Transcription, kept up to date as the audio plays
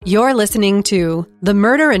You're listening to The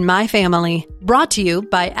Murder in My Family, brought to you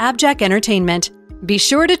by Abject Entertainment. Be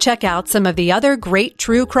sure to check out some of the other great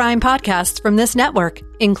true crime podcasts from this network,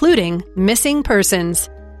 including Missing Persons,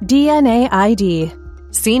 DNA ID,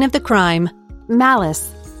 Scene of the Crime,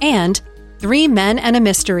 Malice, and 3 Men and a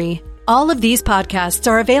Mystery. All of these podcasts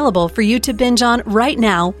are available for you to binge on right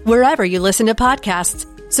now, wherever you listen to podcasts.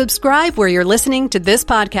 Subscribe where you're listening to this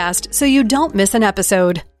podcast so you don't miss an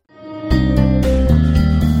episode.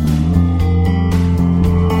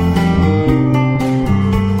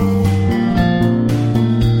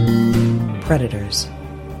 Predators.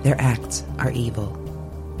 Their acts are evil.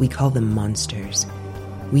 We call them monsters.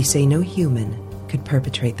 We say no human could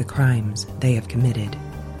perpetrate the crimes they have committed.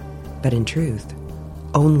 But in truth,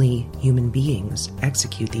 only human beings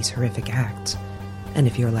execute these horrific acts. And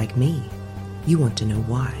if you're like me, you want to know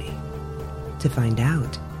why. To find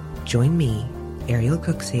out, join me, Ariel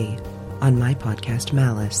Cooksey, on my podcast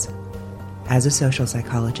Malice. As a social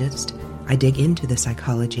psychologist, I dig into the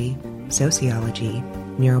psychology, sociology,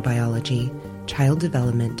 neurobiology, child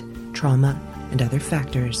development, trauma, and other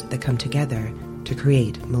factors that come together to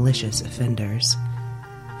create malicious offenders.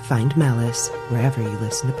 Find Malice wherever you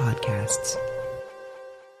listen to podcasts.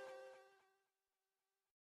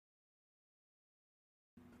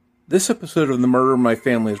 This episode of The Murder in My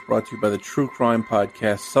Family is brought to you by the true crime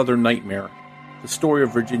podcast Southern Nightmare, the story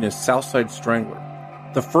of Virginia's Southside Strangler,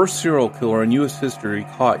 the first serial killer in U.S. history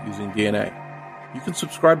caught using DNA. You can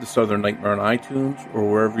subscribe to Southern Nightmare on iTunes or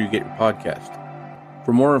wherever you get your podcast.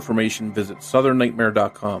 For more information, visit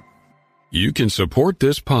southernnightmare.com. You can support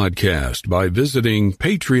this podcast by visiting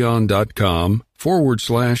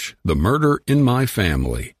patreon.com/The Murder in My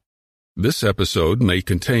Family. This episode may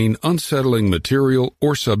contain unsettling material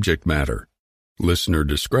or subject matter. Listener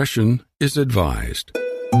discretion is advised.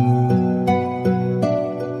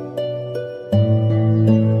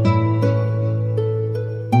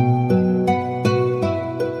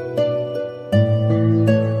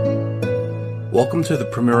 Welcome to the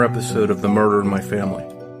premiere episode of The Murder in My Family.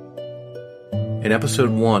 In episode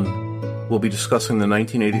 1, we'll be discussing the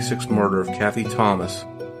 1986 murder of Cathy Thomas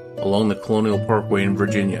along the Colonial Parkway in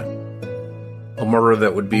Virginia, a murder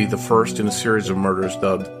that would be the first in a series of murders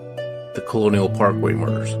dubbed the Colonial Parkway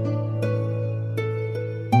Murders.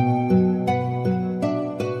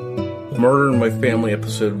 The Murder in My Family,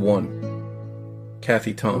 episode 1,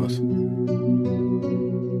 Cathy Thomas.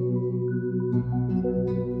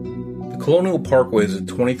 Colonial Parkway is a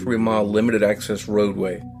 23-mile limited-access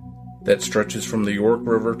roadway that stretches from the York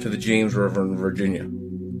River to the James River in Virginia.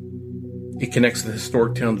 It connects the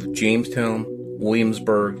historic towns of Jamestown,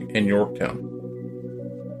 Williamsburg, and Yorktown.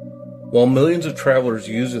 While millions of travelers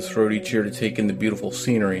use this road each year to take in the beautiful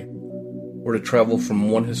scenery, or to travel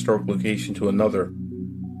from one historic location to another,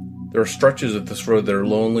 there are stretches of this road that are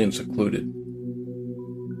lonely and secluded.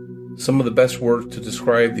 Some of the best words to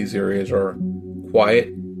describe these areas are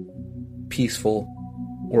quiet, peaceful,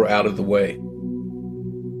 or out of the way.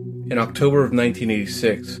 In October of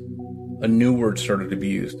 1986, a new word started to be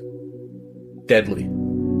used: deadly.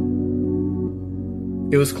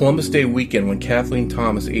 It was Columbus Day weekend when Kathleen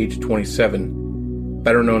Thomas, age 27,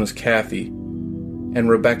 better known as Cathy, and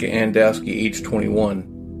Rebecca Andowski, age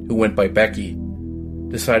 21, who went by Becky,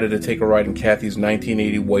 decided to take a ride in Cathy's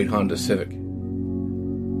 1980 white Honda Civic.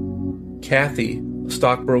 Cathy, a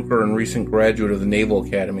stockbroker and recent graduate of the Naval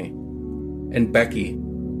Academy, and Becky,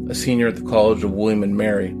 a senior at the College of William and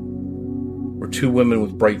Mary, were 2 women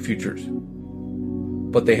with bright futures.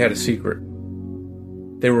 But they had a secret.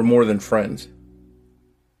 They were more than friends.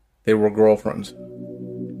 They were girlfriends.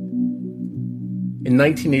 In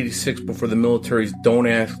 1986, before the military's Don't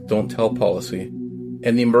Ask, Don't Tell policy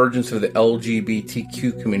and the emergence of the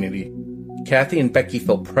LGBTQ community, Cathy and Becky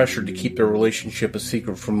felt pressured to keep their relationship a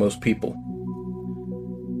secret from most people.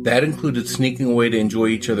 That included sneaking away to enjoy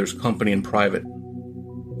each other's company in private,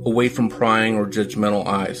 away from prying or judgmental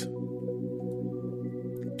eyes.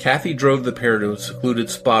 Cathy drove the pair to a secluded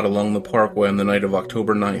spot along the parkway on the night of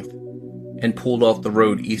October 9th and pulled off the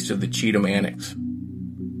road east of the Cheatham Annex.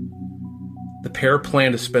 The pair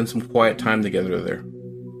planned to spend some quiet time together there.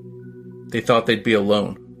 They thought they'd be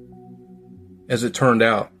alone. As it turned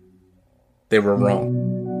out, they were wrong.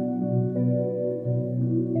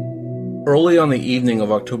 Early on the evening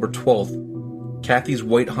of October 12th, Cathy's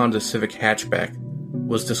white Honda Civic hatchback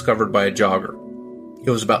was discovered by a jogger.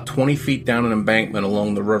 It was about 20 feet down an embankment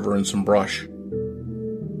along the river in some brush.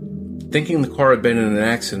 Thinking the car had been in an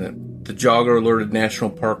accident, the jogger alerted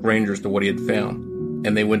National Park Rangers to what he had found,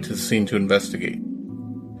 and they went to the scene to investigate.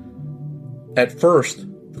 At first,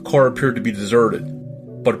 the car appeared to be deserted,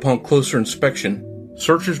 but upon closer inspection,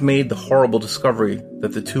 Searchers made the horrible discovery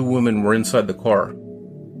that the two women were inside the car.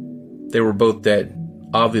 They were both dead,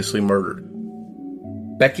 obviously murdered.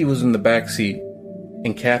 Becky was in the back seat,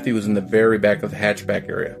 and Cathy was in the very back of the hatchback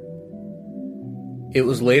area. It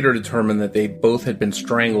was later determined that they both had been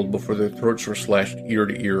strangled before their throats were slashed ear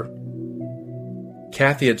to ear.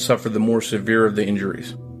 Cathy had suffered the more severe of the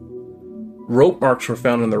injuries. Rope marks were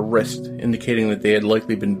found on their wrist, indicating that they had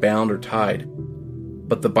likely been bound or tied,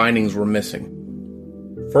 but the bindings were missing.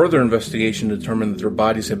 Further investigation determined that their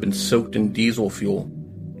bodies had been soaked in diesel fuel,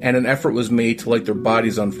 and an effort was made to light their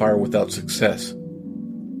bodies on fire without success.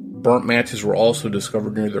 Burnt matches were also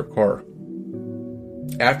discovered near their car.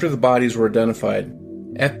 After the bodies were identified,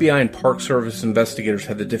 FBI and Park Service investigators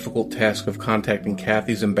had the difficult task of contacting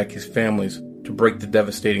Cathy's and Becky's families to break the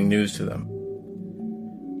devastating news to them.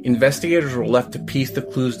 Investigators were left to piece the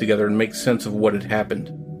clues together and make sense of what had happened.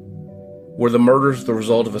 Were the murders the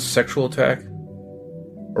result of a sexual attack?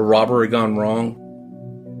 A robbery gone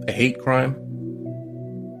wrong? A hate crime?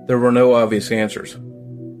 There were no obvious answers.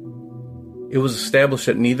 It was established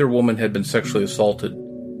that neither woman had been sexually assaulted.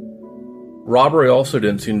 Robbery also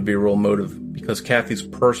didn't seem to be a real motive because Cathy's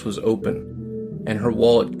purse was open and her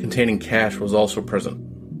wallet containing cash was also present.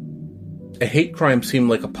 A hate crime seemed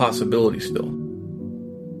like a possibility still.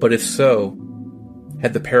 But if so,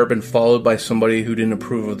 had the pair been followed by somebody who didn't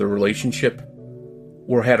approve of the relationship,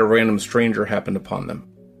 or had a random stranger happened upon them?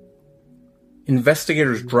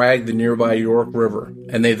 Investigators dragged the nearby York River,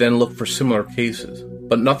 and they then looked for similar cases,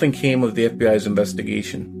 but nothing came of the FBI's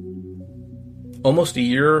investigation. Almost a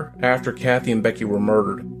year after Cathy and Becky were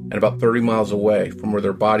murdered, and about 30 miles away from where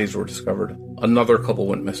their bodies were discovered, another couple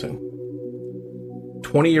went missing.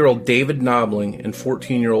 20-year-old David Knobling and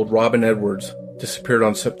 14-year-old Robin Edwards disappeared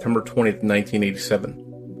on September 20th,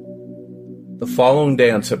 1987. The following day,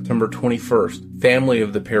 on September 21st, family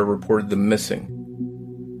of the pair reported them missing.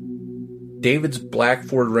 David's black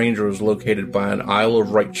Ford Ranger was located by an Isle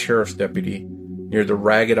of Wight sheriff's deputy near the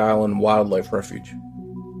Ragged Island Wildlife Refuge.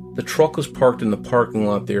 The truck was parked in the parking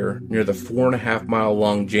lot there near the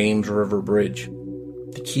 4.5-mile-long James River Bridge.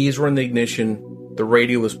 The keys were in the ignition, the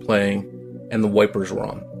radio was playing, and the wipers were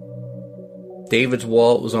on. David's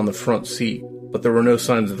wallet was on the front seat, but there were no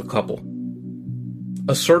signs of the couple.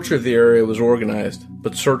 A search of the area was organized,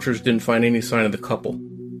 but searchers didn't find any sign of the couple.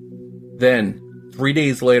 Then, 3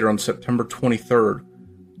 days later on September 23rd,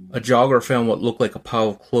 a jogger found what looked like a pile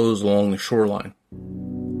of clothes along the shoreline.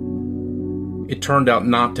 It turned out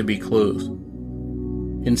not to be clothes.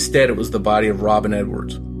 Instead, it was the body of Robin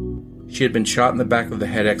Edwards. She had been shot in the back of the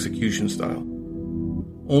head execution style.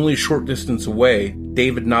 Only a short distance away,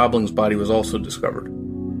 David Knobling's body was also discovered.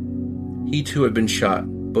 He too had been shot,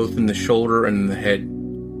 both in the shoulder and in the head.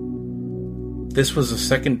 This was the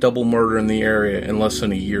second double murder in the area in less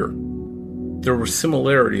than a year. There were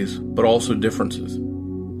similarities, but also differences.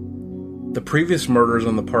 The previous murders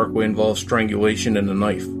on the Parkway involved strangulation and a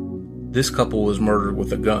knife. This couple was murdered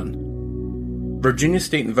with a gun. Virginia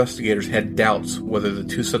state investigators had doubts whether the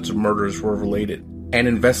two sets of murders were related, and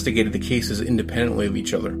investigated the cases independently of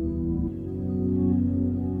each other.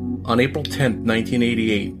 On April 10,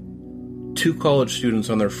 1988, two college students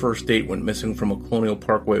on their first date went missing from a Colonial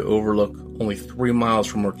Parkway overlook only 3 miles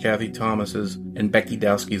from where Cathy Thomas's and Becky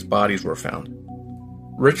Dowski's bodies were found.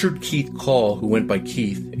 Richard Keith Call, who went by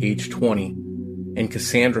Keith, age 20, and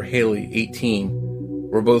Cassandra Haley, 18,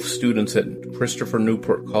 were both students at Christopher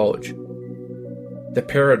Newport College. The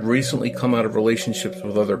pair had recently come out of relationships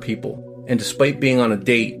with other people, and despite being on a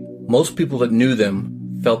date, most people that knew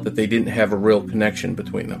them felt that they didn't have a real connection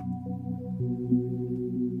between them.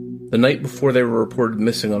 The night before they were reported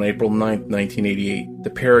missing on April 9, 1988, the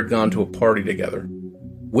pair had gone to a party together.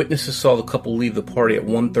 Witnesses saw the couple leave the party at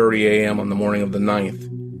 1:30 a.m. on the morning of the 9th,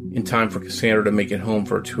 in time for Cassandra to make it home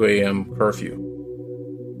for a 2 a.m.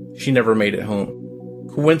 curfew. She never made it home.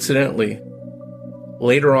 Coincidentally,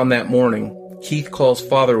 later on that morning, Keith Call's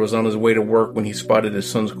father was on his way to work when he spotted his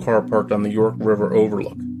son's car parked on the York River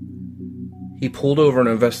overlook. He pulled over and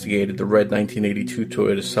investigated the red 1982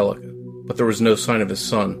 Toyota Celica, but there was no sign of his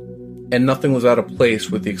son, and nothing was out of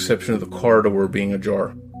place with the exception of the car door being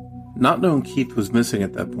ajar. Not knowing Keith was missing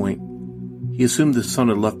at that point, he assumed his son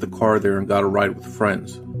had left the car there and got a ride with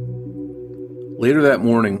friends. Later that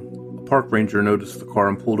morning, a park ranger noticed the car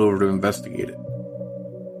and pulled over to investigate it.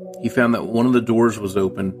 He found that one of the doors was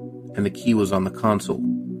open and the key was on the console.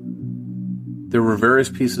 There were various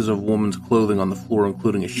pieces of woman's clothing on the floor,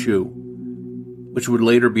 including a shoe, which would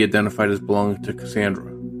later be identified as belonging to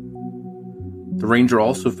Cassandra. The ranger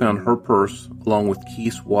also found her purse, along with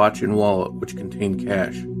Keith's watch and wallet, which contained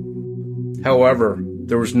cash. However,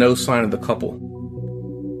 there was no sign of the couple.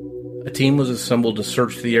 A team was assembled to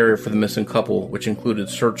search the area for the missing couple, which included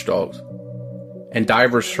search dogs, and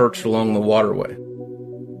divers searched along the waterway.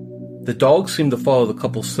 The dogs seemed to follow the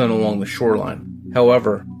couple's scent along the shoreline.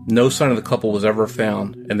 However, no sign of the couple was ever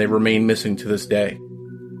found, and they remain missing to this day.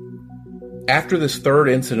 After this third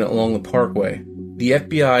incident along the Parkway, the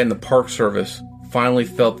FBI and the Park Service finally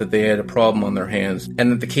felt that they had a problem on their hands,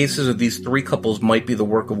 and that the cases of these three couples might be the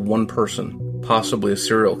work of one person, possibly a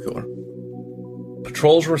serial killer.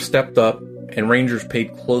 Patrols were stepped up, and rangers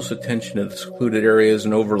paid close attention to the secluded areas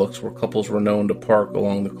and overlooks where couples were known to park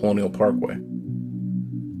along the Colonial Parkway.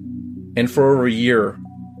 And for over a year,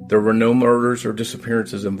 there were no murders or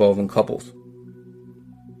disappearances involving couples.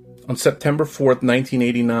 On September 4th,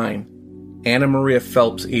 1989, Anna Maria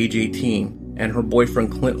Phelps, age 18, and her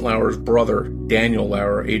boyfriend Clint Lauer's brother, Daniel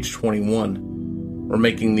Lauer, age 21, were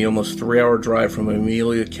making the almost 3-hour drive from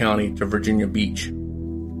Amelia County to Virginia Beach.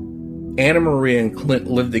 Anna Maria and Clint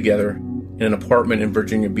lived together in an apartment in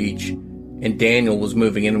Virginia Beach, and Daniel was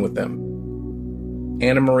moving in with them.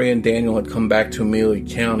 Anna Maria and Daniel had come back to Amelia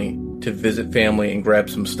County to visit family and grab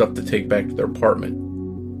some stuff to take back to their apartment.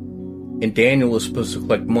 And Daniel was supposed to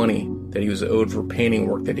collect money that he was owed for painting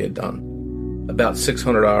work that he had done, about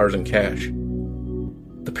 $600 in cash.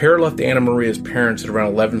 The pair left Anna Maria's parents at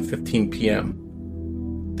around 11:15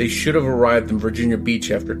 p.m. They should have arrived in Virginia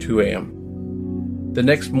Beach after 2 a.m. The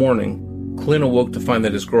next morning, Clint awoke to find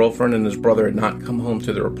that his girlfriend and his brother had not come home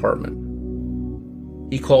to their apartment.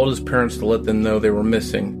 He called his parents to let them know they were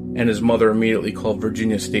missing, and his mother immediately called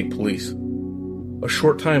Virginia State Police. A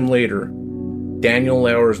short time later, Daniel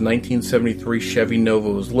Lauer's 1973 Chevy Nova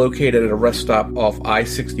was located at a rest stop off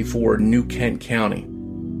I-64 in New Kent County.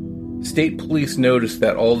 State police noticed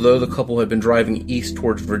that although the couple had been driving east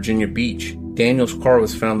towards Virginia Beach, Daniel's car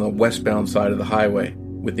was found on the westbound side of the highway,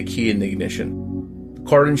 with the key in the ignition. The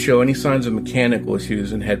car didn't show any signs of mechanical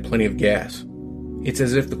issues and had plenty of gas. It's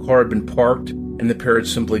as if the car had been parked and the pair had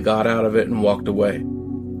simply got out of it and walked away.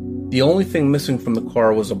 The only thing missing from the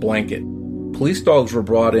car was a blanket. Police dogs were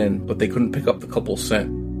brought in, but they couldn't pick up the couple's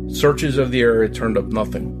scent. Searches of the area turned up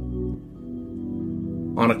nothing.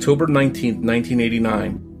 On October 19,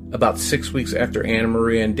 1989, about 6 weeks after Anna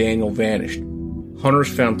Maria and Daniel vanished,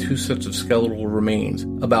 hunters found 2 sets of skeletal remains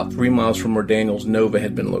about 3 miles from where Daniel's Nova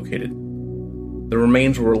had been located. The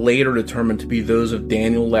remains were later determined to be those of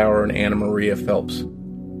Daniel Lauer and Anna Maria Phelps.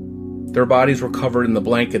 Their bodies were covered in the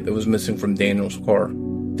blanket that was missing from Daniel's car.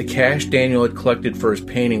 The cash Daniel had collected for his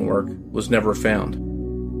painting work was never found.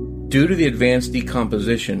 Due to the advanced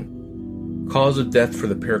decomposition, cause of death for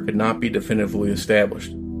the pair could not be definitively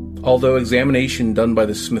established, although examination done by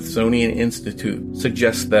the Smithsonian Institute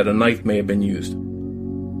suggests that a knife may have been used.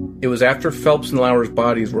 It was after Phelps and Lauer's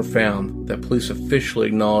bodies were found that police officially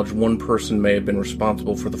acknowledged one person may have been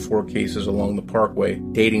responsible for the 4 cases along the Parkway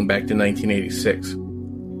dating back to 1986.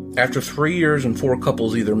 After 3 years and 4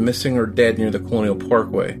 couples either missing or dead near the Colonial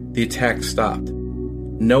Parkway, the attack stopped.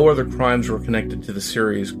 No other crimes were connected to the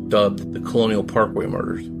series dubbed the Colonial Parkway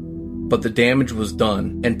murders. But the damage was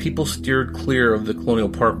done, and people steered clear of the Colonial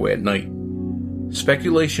Parkway at night.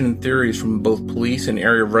 Speculation and theories from both police and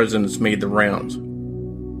area residents made the rounds.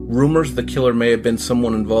 Rumors the killer may have been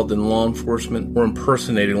someone involved in law enforcement or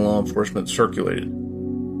impersonating law enforcement circulated.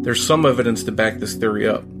 There's some evidence to back this theory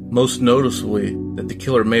up, most noticeably that the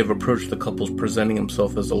killer may have approached the couples presenting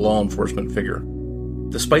himself as a law enforcement figure.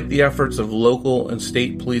 Despite the efforts of local and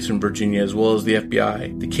state police in Virginia as well as the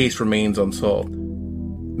FBI, the case remains unsolved.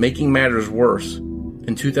 Making matters worse,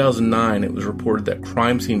 in 2009 it was reported that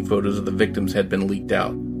crime scene photos of the victims had been leaked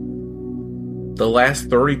out. The last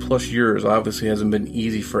 30 plus years obviously hasn't been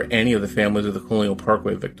easy for any of the families of the Colonial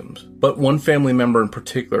Parkway victims, but one family member in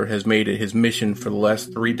particular has made it his mission for the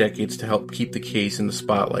last 3 decades to help keep the case in the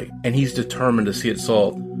spotlight, and he's determined to see it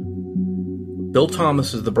solved. Bill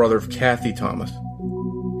Thomas is the brother of Cathy Thomas,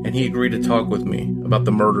 and he agreed to talk with me about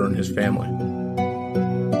the murder in his family.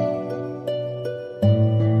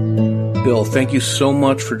 Bill, thank you so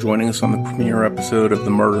much for joining us on the premiere episode of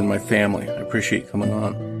The Murder in My Family. I appreciate you coming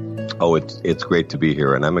on. Oh, it's great to be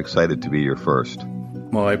here, and I'm excited to be your first.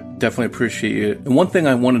 Well, I definitely appreciate it. And one thing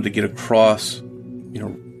I wanted to get across,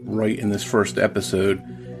 right in this first episode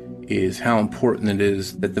is how important it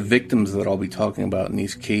is that the victims that I'll be talking about in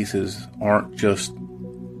these cases aren't just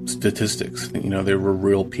statistics. They were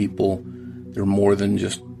real people. They're more than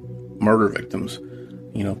just murder victims.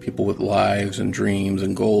 People with lives and dreams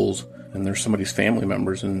and goals, and they're somebody's family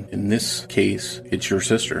members. And in this case, it's your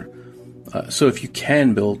sister. So if you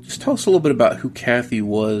can, Bill, just tell us a little bit about who Cathy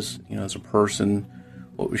was, as a person.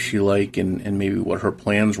 What was she like, and maybe what her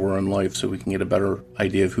plans were in life so we can get a better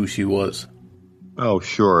idea of who she was. Oh,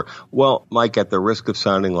 sure. Well, Mike, at the risk of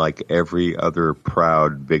sounding like every other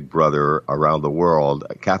proud big brother around the world,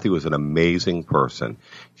 Cathy was an amazing person.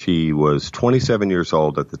 She was 27 years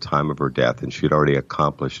old at the time of her death, and she'd already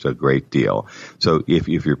accomplished a great deal. So if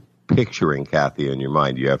you're picturing Cathy in your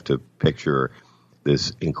mind, you have to picture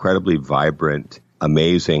this incredibly vibrant,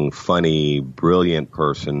 amazing, funny, brilliant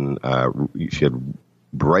person. She had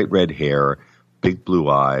bright red hair, big blue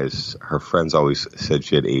eyes. Her friends always said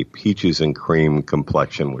she had a peaches and cream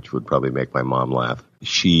complexion, which would probably make my mom laugh.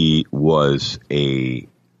 She was a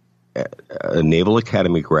Naval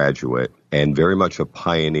Academy graduate and very much a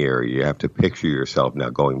pioneer. You have to picture yourself now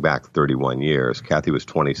going back 31 years. Cathy was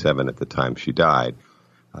 27 at the time she died.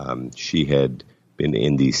 She had been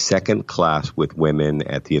in the second class with women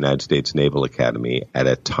at the United States Naval Academy at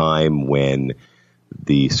a time when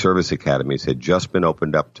the service academies had just been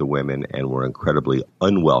opened up to women and were incredibly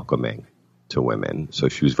unwelcoming to women. So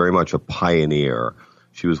she was very much a pioneer.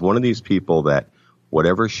 She was one of these people that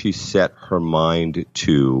whatever she set her mind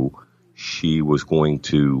to, she was going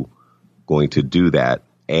to do that.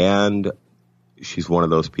 And she's one of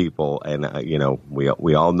those people, and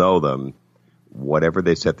we all know them. Whatever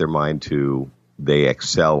they set their mind to, they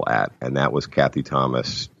excel at, and that was Cathy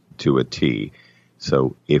Thomas to a T.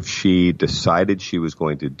 So if she decided she was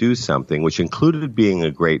going to do something, which included being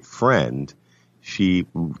a great friend, she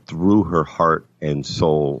threw her heart and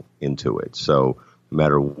soul into it. So no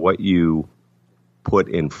matter what you put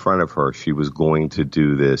in front of her, she was going to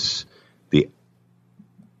do this.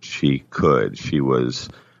 She could. She was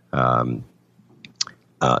a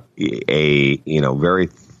very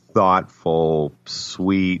thoughtful,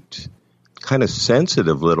 sweet, kind of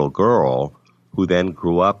sensitive little girl who then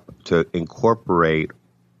grew up to incorporate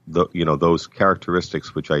those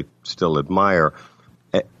characteristics which I still admire,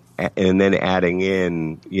 and then adding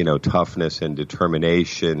in toughness and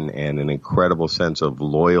determination and an incredible sense of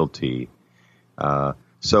loyalty.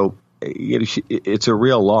 So it's a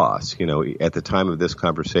real loss. At the time of this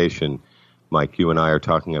conversation, Mike, you and I are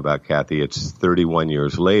talking about Cathy. It's 31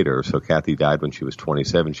 years later. So Cathy died when she was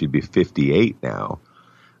 27. She'd be 58 now.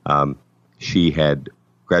 She had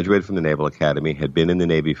graduated from the Naval Academy, had been in the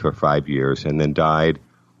Navy for 5 years, and then died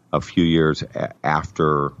a few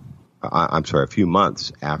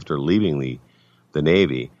months after leaving the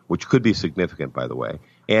Navy, which could be significant, by the way.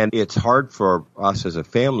 And it's hard for us as a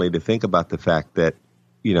family to think about the fact that,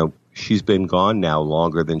 she's been gone now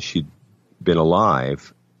longer than she'd been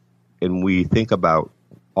alive. And we think about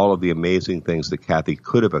all of the amazing things that Cathy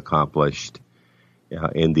could have accomplished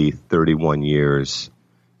in the 31 years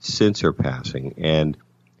since her passing. And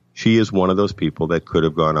she is one of those people that could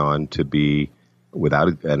have gone on to be,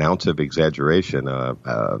 without an ounce of exaggeration, a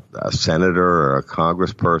senator or a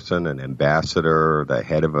congressperson, an ambassador, the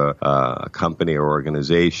head of a company or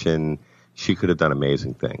organization. She could have done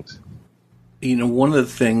amazing things. One of the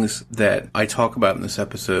things that I talk about in this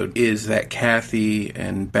episode is that Cathy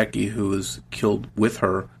and Becky, who was killed with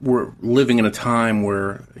her, were living in a time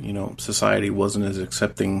where, society wasn't as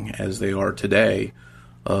accepting as they are today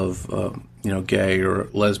of, gay or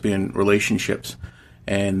lesbian relationships.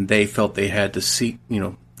 And they felt they had to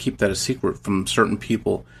keep that a secret from certain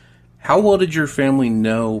people. How well did your family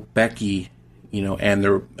know Becky, and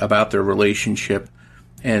about their relationship?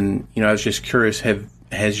 And, I was just curious,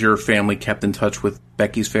 has your family kept in touch with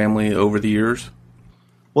Becky's family over the years?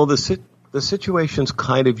 Well, the situation's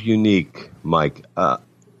kind of unique, Mike.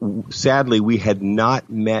 Sadly, we had not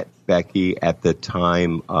met Becky at the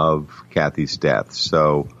time of Cathy's death.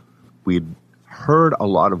 So we'd heard a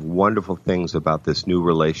lot of wonderful things about this new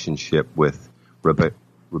relationship with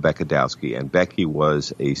Rebecca Dowski. And Becky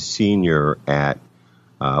was a senior at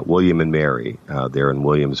William and Mary there in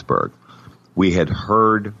Williamsburg. We had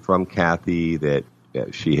heard from Cathy that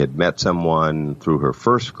she had met someone through her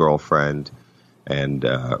first girlfriend, and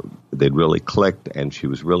they'd really clicked, and she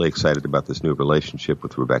was really excited about this new relationship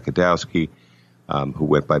with Rebecca Dowski, who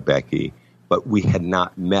went by Becky. But we had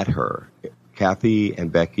not met her. Cathy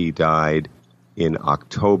and Becky died in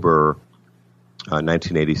October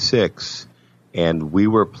 1986, and we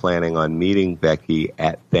were planning on meeting Becky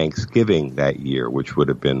at Thanksgiving that year, which would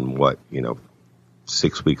have been,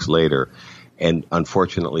 6 weeks later. And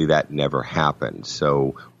unfortunately, that never happened.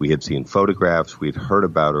 So we had seen photographs, we'd heard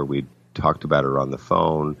about her, we'd talked about her on the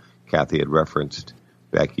phone. Cathy had referenced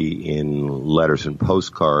Becky in letters and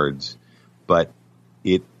postcards, but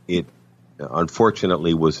it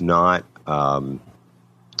unfortunately was not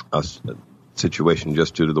a situation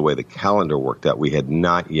just due to the way the calendar worked out. We had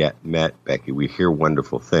not yet met Becky. We hear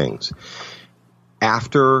wonderful things.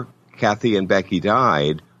 After Cathy and Becky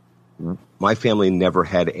died, my family never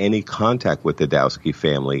had any contact with the Dowski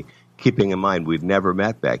family. keeping in mind we'd never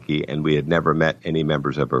met Becky and we had never met any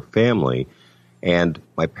members of her family. And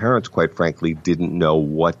my parents, quite frankly, didn't know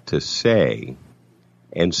what to say.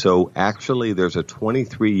 And so actually there's a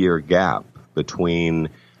 23-year gap between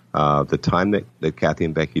the time that Cathy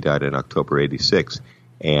and Becky died in October 86,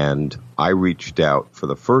 and I reached out for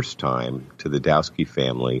the first time to the Dowski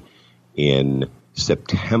family in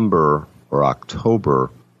September or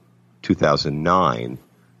October 2009,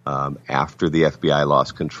 after the FBI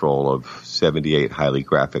lost control of 78 highly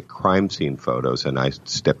graphic crime scene photos, and I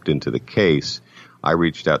stepped into the case. I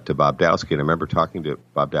reached out to Bob Dowski, and I remember talking to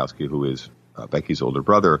Bob Dowski, who is Becky's older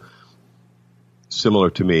brother, similar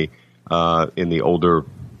to me in the older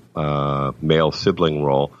male sibling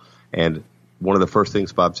role. And one of the first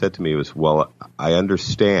things Bob said to me was, well, I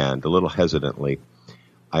understand, a little hesitantly,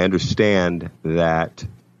 I understand that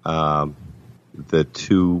the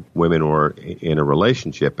two women were in a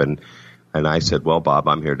relationship. And I said, well, Bob,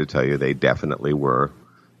 I'm here to tell you they definitely were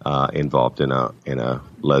involved in a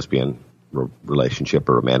lesbian relationship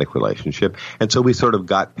or romantic relationship. And so we sort of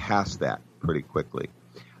got past that pretty quickly.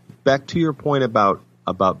 Back to your point about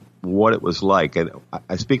what it was like, and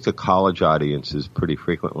I speak to college audiences pretty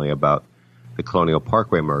frequently about the Colonial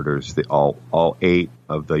Parkway murders, all 8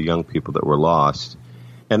 of the young people that were lost.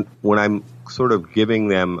 And when I'm sort of giving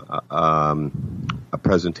them a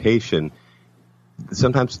presentation,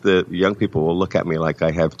 sometimes the young people will look at me like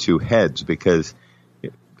I have 2 heads, because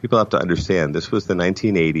people have to understand this was the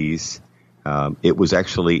 1980s. It was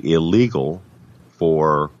actually illegal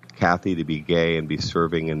for Cathy to be gay and be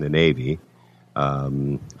serving in the Navy.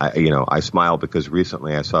 I smile because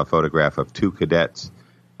recently I saw a photograph of 2 cadets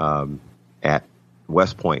at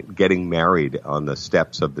West Point getting married on the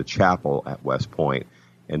steps of the chapel at West Point.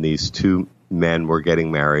 And these 2 men were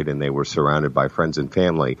getting married, and they were surrounded by friends and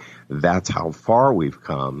family. That's how far we've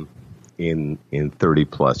come in 30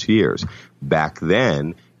 plus years. Back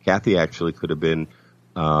then, Cathy actually could have been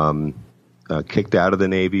kicked out of the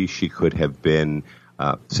Navy. She could have been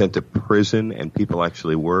sent to prison, and people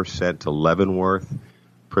actually were sent to Leavenworth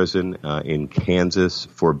prison in Kansas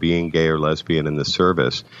for being gay or lesbian in the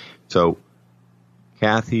service. So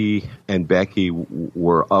Cathy and Becky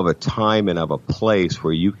were of a time and of a place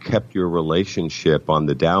where you kept your relationship on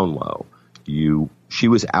the down low. She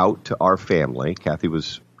was out to our family. Cathy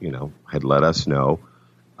was, had let us know.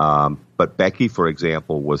 But Becky, for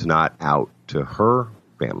example, was not out to her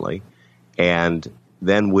family. And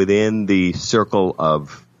then within the circle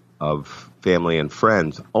of family and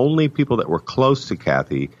friends, only people that were close to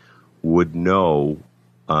Cathy would know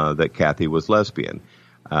that Cathy was lesbian.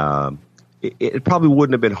 It probably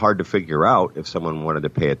wouldn't have been hard to figure out if someone wanted to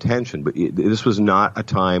pay attention, but this was not a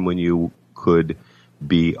time when you could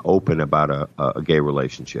be open about a gay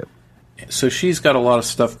relationship. So she's got a lot of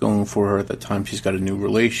stuff going for her at the time. She's got a new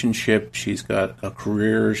relationship. She's got a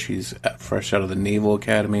career. She's fresh out of the Naval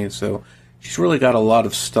Academy. So she's really got a lot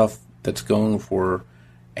of stuff that's going for her.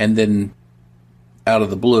 And then out of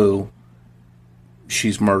the blue,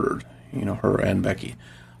 she's murdered, her and Becky.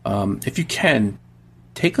 If you can,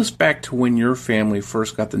 take us back to when your family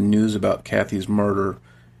first got the news about Cathy's murder.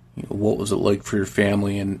 What was it like for your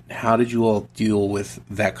family, and how did you all deal with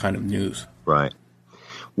that kind of news? Right.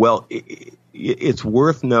 Well, it's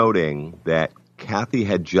worth noting that Cathy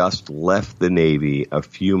had just left the Navy a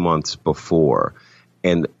few months before.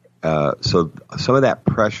 And so some of that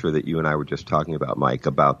pressure that you and I were just talking about, Mike,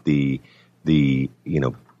 about this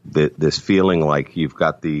feeling like you've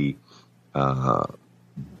got the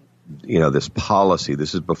this policy.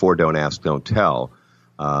 This is before Don't Ask, Don't Tell.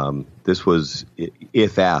 This was,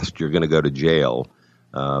 if asked, you're going to go to jail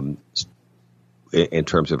in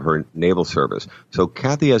terms of her naval service. So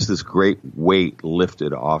Cathy has this great weight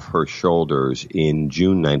lifted off her shoulders in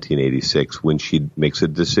June 1986 when she makes a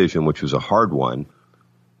decision, which was a hard one,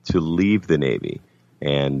 to leave the Navy.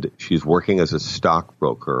 And she's working as a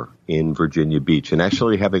stockbroker in Virginia Beach and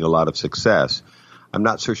actually having a lot of success. I'm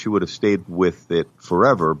not sure she would have stayed with it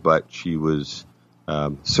forever, but she was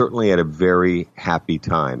certainly at a very happy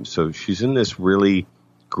time. So she's in this really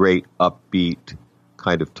great, upbeat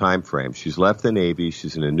kind of time frame. She's left the Navy.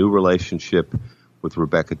 She's in a new relationship with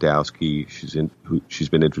Rebecca Dowski. She's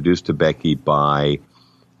been introduced to Becky by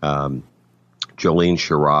Jolene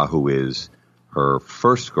Schirra, who is her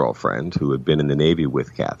first girlfriend, who had been in the Navy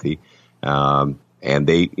with Cathy. And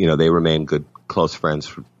they remain good, close friends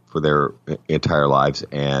for their entire lives.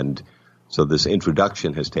 And so this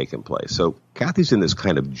introduction has taken place. So Cathy's in this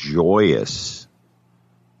kind of joyous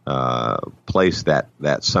place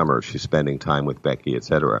that summer. She's spending time with Becky,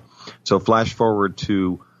 etc. So flash forward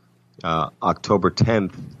to October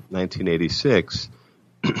 10th, 1986.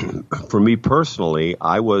 for me personally,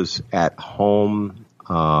 I was at home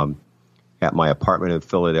at my apartment in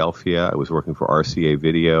Philadelphia. I was working for RCA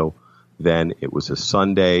Video. Then it was a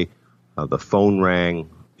Sunday. The phone rang.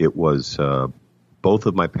 It was both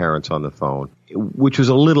of my parents on the phone, which was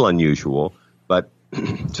a little unusual, but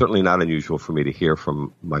certainly not unusual for me to hear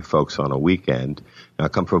from my folks on a weekend. Now, I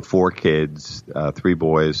come from 4 kids, 3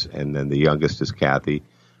 boys, and then the youngest is Cathy,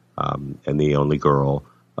 and the only girl.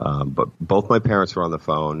 But both my parents were on the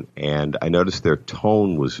phone, and I noticed their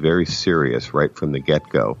tone was very serious right from the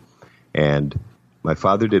get-go. And my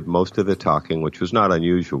father did most of the talking, which was not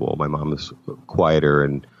unusual. My mom was quieter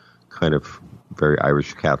and kind of very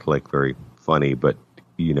Irish Catholic, very funny, but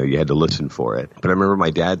you had to listen for it. But I remember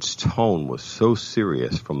my dad's tone was so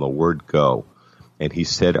serious from the word go. And he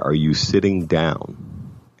said, "Are you sitting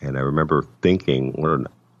down?" And I remember thinking, what a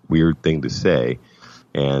weird thing to say.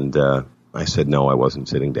 And I said, no, I wasn't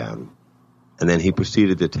sitting down. And then he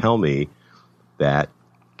proceeded to tell me that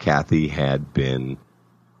Cathy had been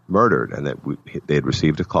murdered and that they had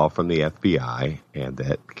received a call from the FBI and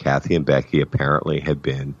that Cathy and Becky apparently had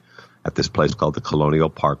been at this place called the Colonial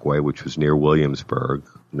Parkway, which was near Williamsburg,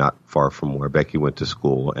 not far from where Becky went to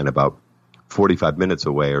school, and about 45 minutes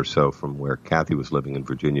away or so from where Cathy was living in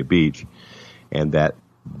Virginia Beach, and that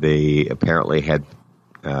they apparently had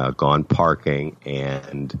gone parking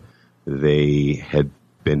and they had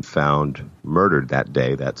been found murdered that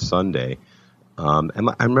day, that Sunday. And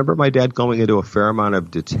I remember my dad going into a fair amount of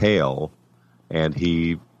detail, and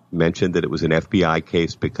he mentioned that it was an FBI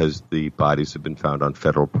case because the bodies had been found on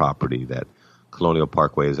federal property, that Colonial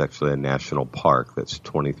Parkway is actually a national park that's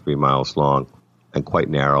 23 miles long and quite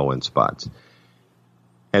narrow in spots.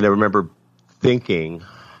 And I remember thinking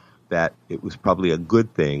that it was probably a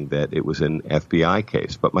good thing that it was an FBI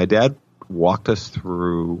case. But my dad walked us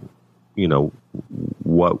through,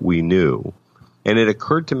 what we knew. And it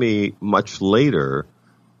occurred to me much later,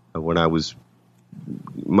 when I was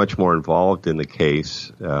much more involved in the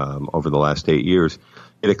case over the last 8 years,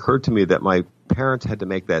 it occurred to me that my parents had to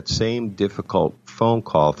make that same difficult phone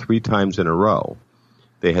call 3 times in a row.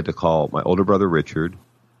 They had to call my older brother Richard,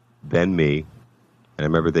 then me, and I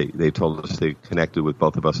remember they told us they connected with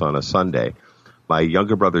both of us on a Sunday. My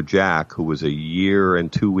younger brother Jack, who was a year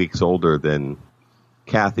and 2 weeks older than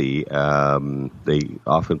Cathy, they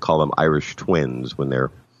often call them Irish twins when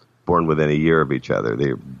they're born within a year of each other.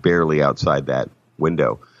 They're barely outside that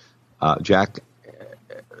window. Jack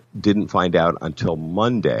didn't find out until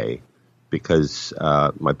Monday because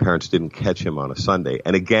my parents didn't catch him on a Sunday.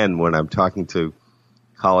 And again, when I'm talking to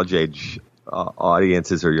college-age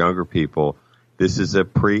audiences or younger people, this is a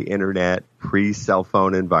pre-internet, pre-cell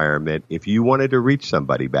phone environment. If you wanted to reach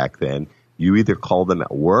somebody back then, you either called them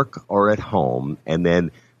at work or at home, and then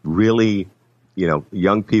really,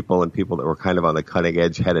 young people and people that were kind of on the cutting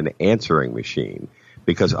edge had an answering machine.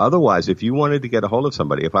 Because otherwise, if you wanted to get a hold of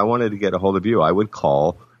somebody, if I wanted to get a hold of you, I would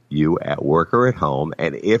call you at work or at home,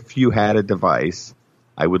 and if you had a device,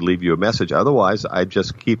 I would leave you a message. Otherwise, I'd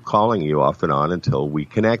just keep calling you off and on until we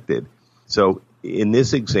connected. So in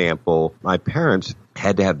this example, my parents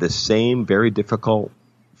had to have the same very difficult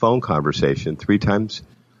phone conversation 3 times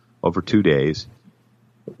over 2 days,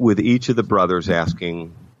 with each of the brothers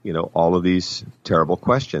asking, all of these terrible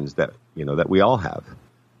questions that we all have.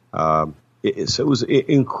 So it was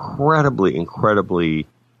incredibly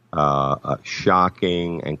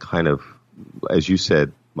shocking and kind of, as you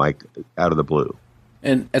said, Mike, out of the blue.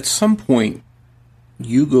 And at some point,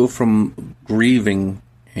 you go from grieving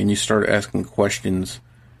and you start asking questions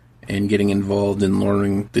and getting involved in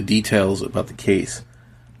learning the details about the case.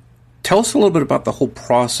 Tell us a little bit about the whole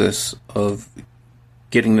process of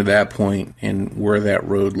getting to that point and where that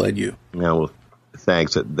road led you. Yeah, well,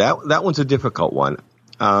 thanks. That one's a difficult one.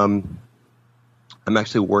 I'm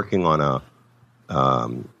actually working on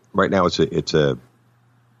right now it's a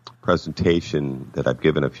presentation that I've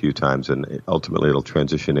given a few times, and ultimately it'll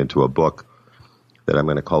transition into a book that I'm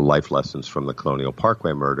going to call Life Lessons from the Colonial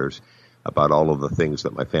Parkway Murders, about all of the things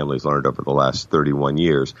that my family's learned over the last 31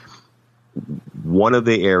 years. One of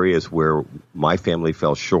the areas where my family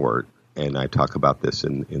fell short, and I talk about this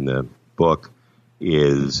in the book,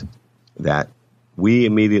 is that we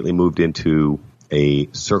immediately moved into a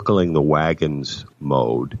circling the wagons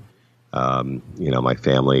mode. My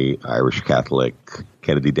family, Irish Catholic,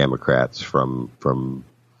 Kennedy Democrats from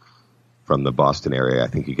the Boston area. I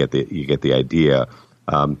think you get the idea.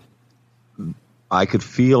 I could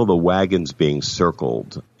feel the wagons being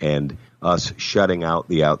circled and us shutting out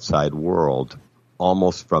the outside world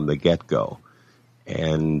almost from the get-go.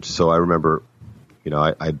 And so I remember,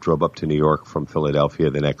 I drove up to New York from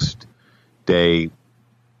Philadelphia the next day,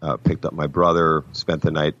 picked up my brother, spent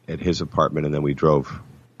the night at his apartment, and then we drove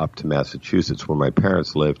up to Massachusetts where my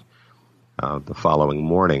parents lived the following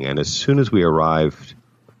morning. And as soon as we arrived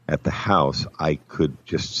at the house, I could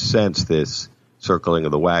just sense this circling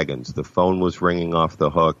of the wagons. The phone was ringing off the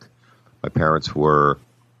hook. My parents were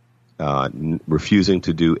refusing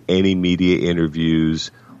to do any media interviews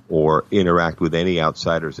or interact with any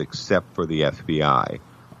outsiders except for the FBI.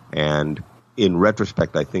 And in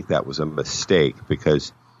retrospect, I think that was a mistake,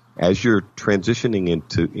 because as you're transitioning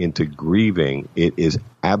into grieving, it is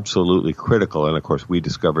absolutely critical, and of course we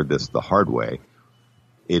discovered this the hard way,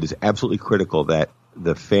 it is absolutely critical that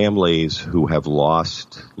the families who have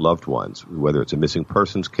lost loved ones, whether it's a missing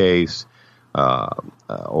persons case,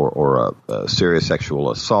 or a serious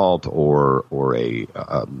sexual assault, or a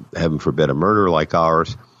heaven forbid a murder like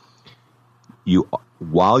ours,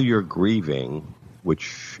 while you're grieving,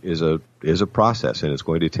 which is a process and it's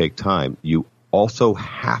going to take time, you also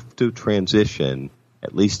have to transition,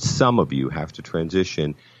 at least some of you have to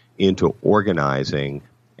transition into organizing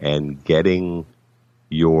and getting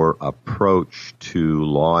your approach to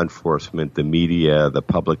law enforcement, the media, the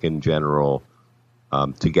public in general,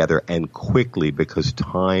 together, and quickly, because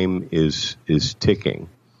time is ticking.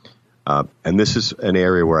 And this is an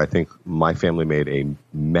area where I think my family made a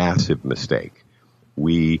massive mistake.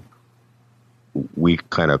 We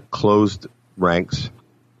kind of closed ranks,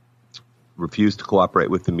 refused to cooperate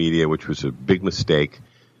with the media, which was a big mistake,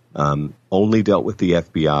 only dealt with the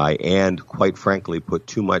FBI, and quite frankly put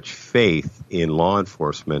too much faith in law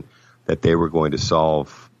enforcement that they were going to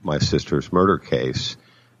solve my sister's murder case.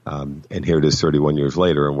 And here it is 31 years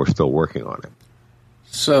later, and we're still working on it.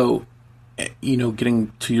 So,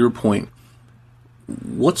 getting to your point,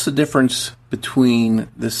 what's the difference between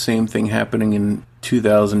this same thing happening in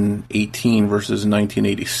 2018 versus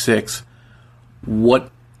 1986? What,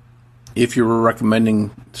 if you were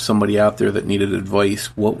recommending somebody out there that needed advice,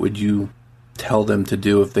 what would you tell them to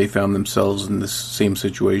do if they found themselves in this same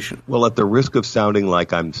situation? Well, at the risk of sounding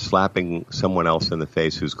like I'm slapping someone else in the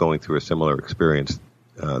face who's going through a similar experience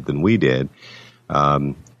than we did,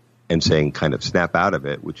 and saying kind of snap out of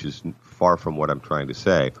it, which is far from what I'm trying to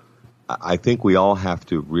say, I think we all have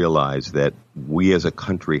to realize that we as a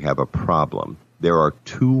country have a problem. There are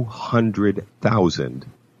 200,000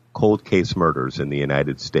 cold case murders in the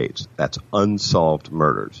United States. That's unsolved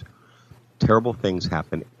murders. Terrible things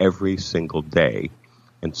happen every single day,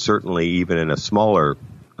 and certainly even in a smaller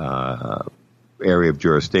area of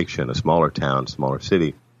jurisdiction, a smaller town, smaller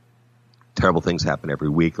city, terrible things happen every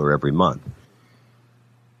week or every month.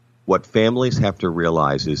 What families have to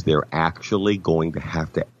realize is they're actually going to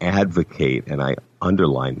have to advocate, and I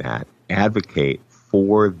underline that, advocate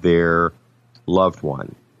for their loved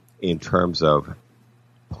one in terms of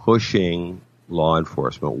pushing law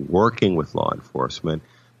enforcement, working with law enforcement,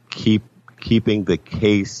 keeping the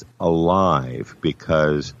case alive,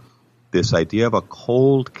 because this idea of a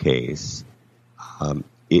cold case,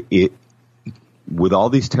 it with all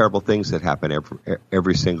these terrible things that happen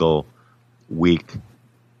every single week,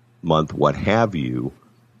 month, what have you,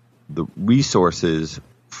 the resources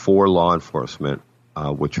for law enforcement,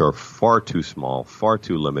 which are far too small, far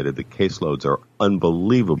too limited, the caseloads are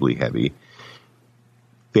unbelievably heavy.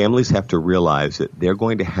 Families have to realize that they're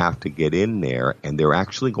going to have to get in there, and they're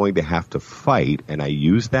actually going to have to fight, and I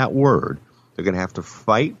use that word, they're going to have to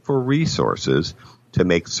fight for resources to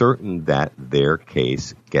make certain that their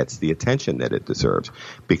case gets the attention that it deserves.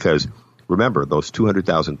 Because remember, those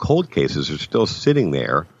 200,000 cold cases are still sitting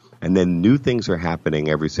there, and then new things are happening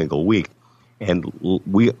every single week. And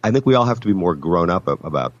I think we all have to be more grown up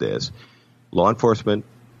about this. Law enforcement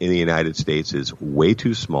in the United States is way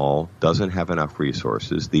too small, doesn't have enough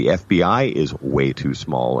resources. The FBI is way too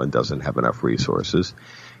small and doesn't have enough resources.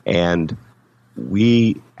 And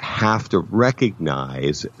we have to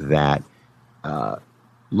recognize that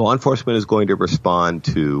law enforcement is going to respond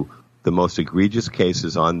to the most egregious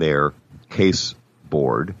cases on their case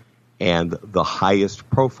board and the highest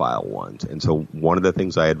profile ones. And so one of the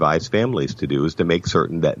things I advise families to do is to make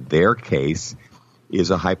certain that their case is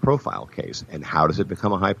a high profile case. And how does it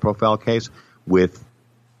become a high profile case? With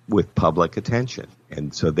public attention.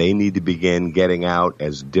 And so they need to begin getting out,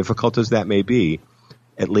 as difficult as that may be,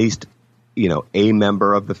 at least, a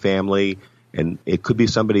member of the family. And it could be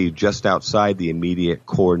somebody just outside the immediate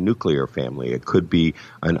core nuclear family. It could be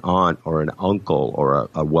an aunt or an uncle or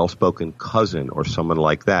a well-spoken cousin or someone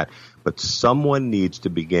like that. But someone needs to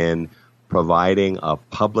begin providing a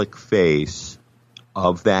public face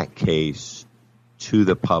of that case to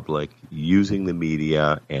the public, using the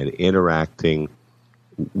media and interacting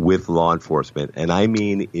with law enforcement, and I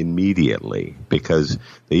mean immediately, because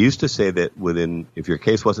they used to say that if your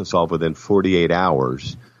case wasn't solved within 48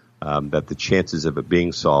 hours, that the chances of it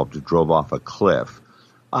being solved drove off a cliff.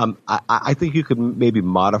 I think you could maybe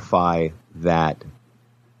modify that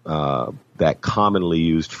commonly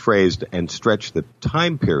used phrase and stretch the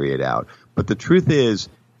time period out. But the truth is,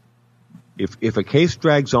 if a case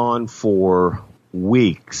drags on for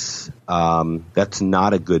weeks, that's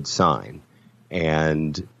not a good sign.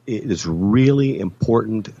 And it is really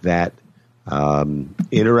important that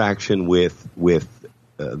interaction with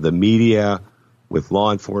the media, with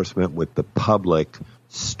law enforcement, with the public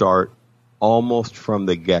start almost from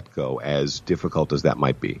the get-go, as difficult as that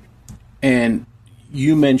might be. And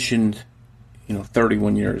you mentioned,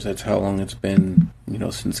 31 years. That's how long it's been,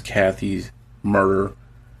 since Cathy's murder.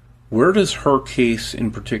 Where does her case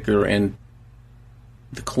in particular and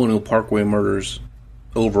the Colonial Parkway murders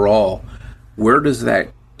overall, where does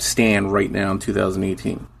that stand right now in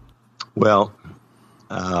 2018? Well,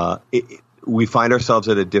 we find ourselves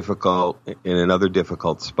in another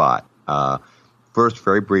difficult spot. First,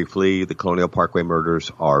 very briefly, the Colonial Parkway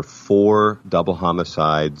murders are 4 double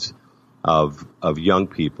homicides of young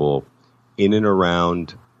people in and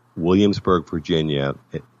around Williamsburg, Virginia,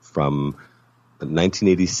 from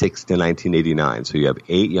 1986 to 1989. So you have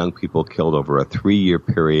 8 young people killed over a 3-year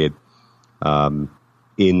period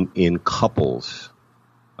in couples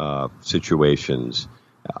situations.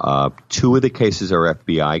 2 of the cases are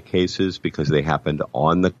FBI cases because they happened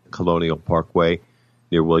on the Colonial Parkway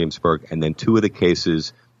near Williamsburg, and then 2 of the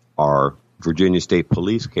cases are Virginia State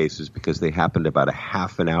Police cases because they happened about a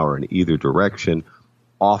half an hour in either direction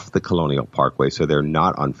off the Colonial Parkway, so they're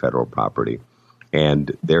not on federal property,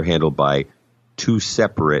 and they're handled by 2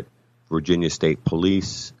 separate Virginia State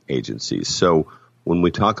Police agencies. So when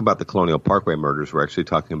we talk about the Colonial Parkway murders, we're actually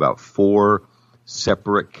talking about 4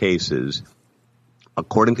 separate cases.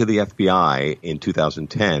 According to the FBI in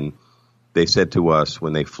 2010, they said to us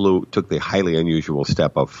when they took the highly unusual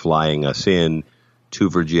step of flying us in to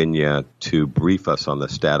Virginia to brief us on the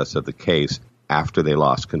status of the case after they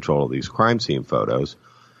lost control of these crime scene photos,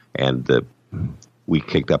 and we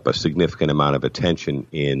kicked up a significant amount of attention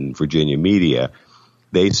in Virginia media.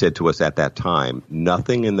 They said to us at that time,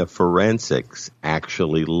 nothing in the forensics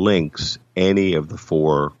actually links any of the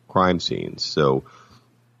 4 crime scenes. So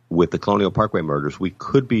with the Colonial Parkway murders, we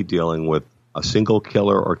could be dealing with a single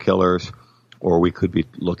killer or killers, or we could be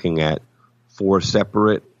looking at 4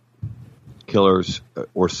 separate killers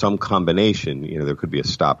or some combination. There could be a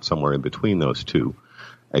stop somewhere in between those 2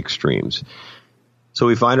 extremes. So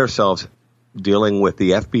we find ourselves dealing with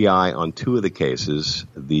the FBI on 2 of the cases,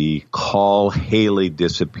 the Call Haley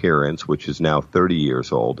disappearance, which is now 30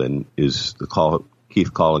 years old, and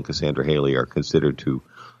Keith Call and Cassandra Haley are considered to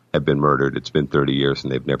have been murdered. It's been 30 years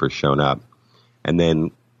and they've never shown up. And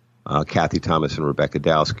then Cathy Thomas and Rebecca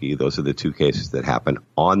Dowski, those are the 2 cases that happened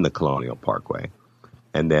on the Colonial Parkway.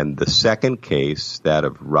 And then the second case, that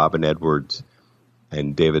of Robin Edwards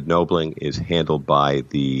and David Nobling, is handled by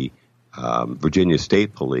the Virginia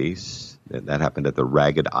State Police. That happened at the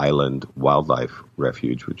Ragged Island Wildlife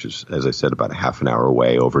Refuge, which is, as I said, about a half an hour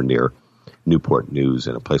away over near Newport News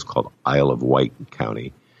in a place called Isle of Wight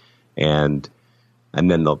County. And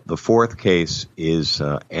then the 4th case is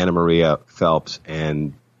Anna Maria Phelps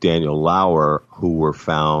and Daniel Lauer, who were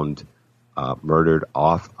found murdered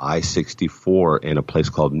off I-64 in a place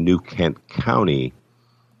called New Kent County,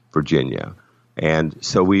 Virginia. And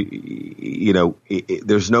so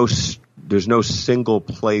there's no single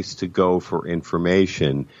place to go for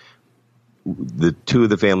information. The 2 of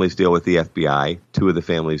the families deal with the FBI. 2 of the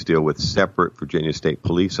families deal with separate Virginia State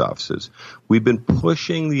Police offices. We've been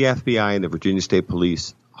pushing the FBI and the Virginia State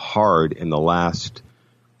Police hard in the last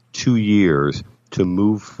 2 years to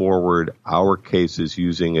move forward our cases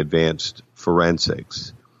using advanced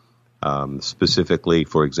forensics, specifically,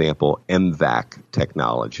 for example, MVAC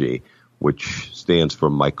technology, which stands for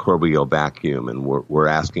microbial vacuum. And we're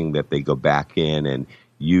asking that they go back in and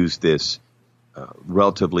use this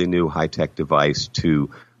relatively new high-tech device to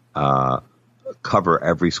cover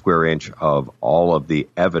every square inch of all of the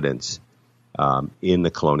evidence in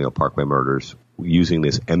the Colonial Parkway murders using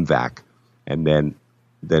this MVAC, and then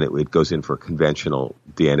it goes in for conventional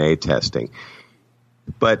DNA testing.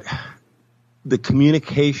 But the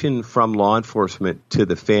communication from law enforcement to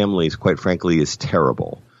the families, quite frankly, is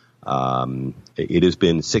terrible. It has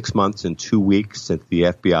been 6 months and 2 weeks since the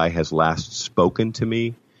FBI has last spoken to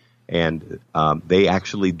me, and they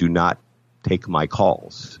actually do not take my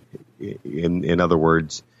calls. In other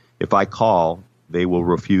words, if I call, they will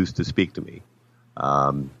refuse to speak to me.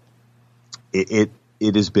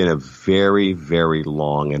 it has been a very, very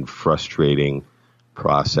long and frustrating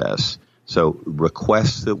process. So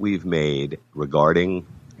requests that we've made regarding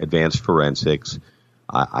advanced forensics,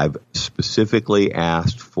 I've specifically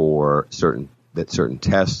asked for certain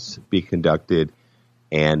tests be conducted,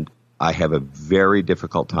 and I have a very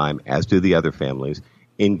difficult time, as do the other families,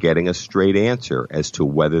 in getting a straight answer as to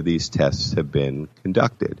whether these tests have been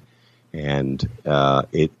conducted. And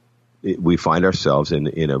we find ourselves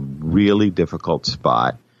in a really difficult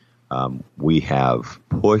spot. We have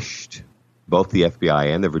pushed both the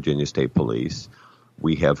FBI and the Virginia State Police.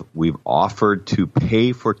 We've offered to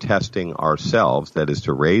pay for testing ourselves, that is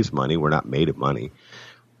to raise money. We're not made of money.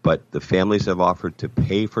 But the families have offered to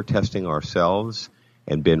pay for testing ourselves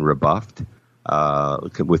and been rebuffed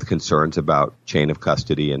with concerns about chain of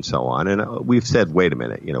custody and so on. And we've said, wait a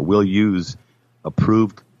minute, we'll use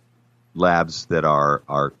approved labs that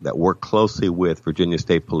work closely with Virginia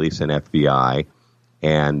State Police and FBI,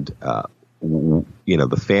 and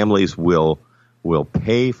the families will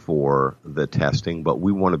pay for the testing, but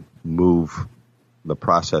we want to move the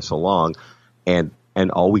process along, and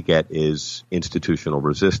all we get is institutional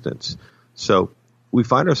resistance. So we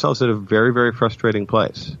find ourselves at a very, very frustrating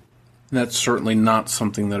place. And that's certainly not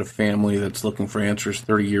something that a family that's looking for answers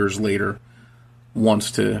 30 years later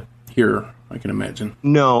wants to hear, I can imagine.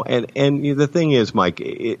 No, and the thing is, Mike,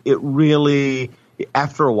 it really,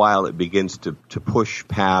 after a while, it begins to push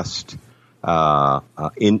past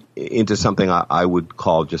into something I would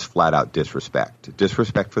call just flat-out disrespect.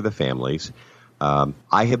 Disrespect for the families.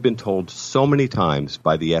 I have been told so many times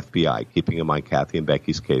by the FBI, keeping in mind Cathy and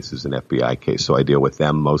Becky's case is an FBI case, so I deal with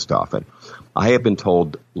them most often. I have been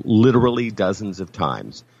told literally dozens of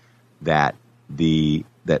times that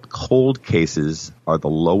cold cases are the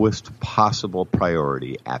lowest possible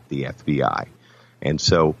priority at the FBI. And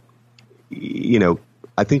so,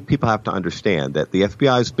 I think people have to understand that the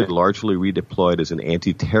FBI has been largely redeployed as an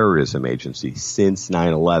anti-terrorism agency since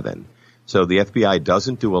 9/11. So the FBI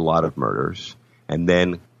doesn't do a lot of murders. And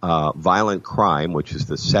then violent crime, which is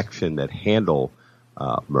the section that handle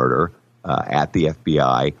murder at the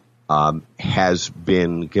FBI, has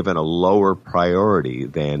been given a lower priority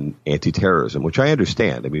than anti-terrorism, which I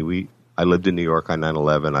understand. I mean, I lived in New York on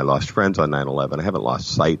 9/11. I lost friends on 9/11. I haven't lost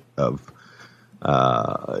sight of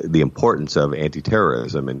the importance of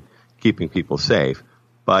anti-terrorism and keeping people safe.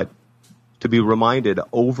 But to be reminded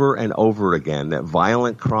over and over again that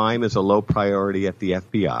violent crime is a low priority at the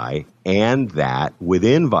FBI, and that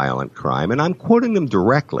within violent crime, and I'm quoting them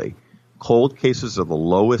directly, cold cases are the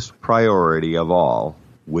lowest priority of all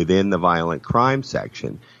within the violent crime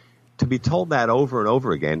section. To be told that over and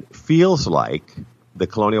over again feels like the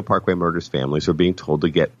Colonial Parkway murders families are being told to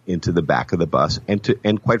get into the back of the bus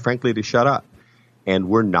and quite frankly to shut up. And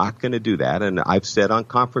we're not going to do that. And I've said on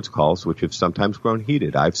conference calls, which have sometimes grown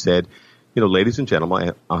heated, I've said, ladies and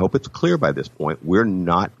gentlemen, I hope it's clear by this point, we're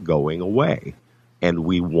not going away. And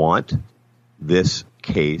we want this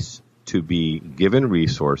case to be given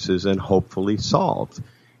resources and hopefully solved.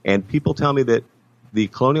 And people tell me that the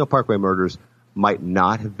Colonial Parkway murders might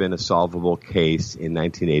not have been a solvable case in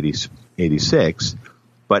 1986,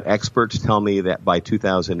 but experts tell me that by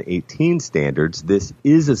 2018 standards, this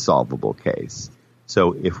is a solvable case.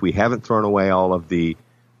 So if we haven't thrown away all of the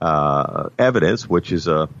evidence, which is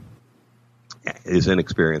an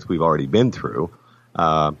experience we've already been through,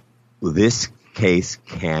 this case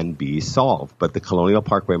can be solved. But the Colonial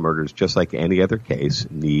Parkway murders, just like any other case,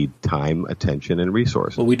 need time, attention, and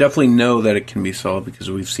resources. Well, we definitely know that it can be solved because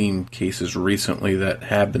we've seen cases recently that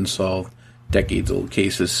have been solved, decades-old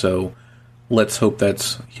cases. So let's hope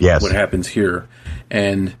that's what happens here.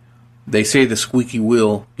 And they say the squeaky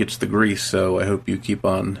wheel gets the grease, so I hope you keep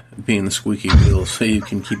on being the squeaky wheel so you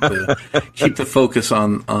can keep the focus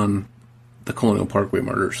on the Colonial Parkway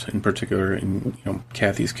murders, in particular in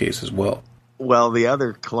Cathy's case as well. Well, the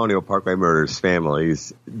other Colonial Parkway murders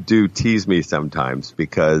families do tease me sometimes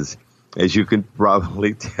because, as you can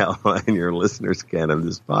probably tell, and your listeners can on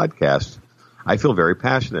this podcast, I feel very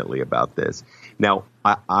passionately about this. Now,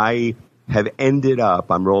 I have ended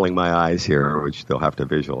up, I'm rolling my eyes here, which they'll have to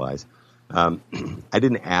visualize. I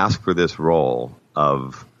didn't ask for this role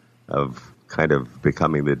of kind of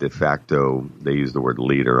becoming the de facto, they use the word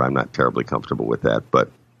leader. I'm not terribly comfortable with that,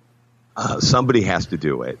 but somebody has to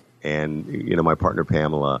do it. And, my partner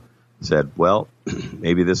Pamela said, well,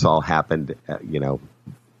 maybe this all happened, going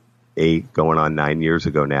on 9 years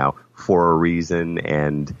ago now for a reason.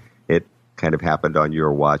 And it kind of happened on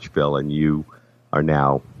your watch, Bill, and you are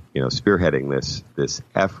now, spearheading this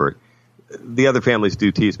effort. The other families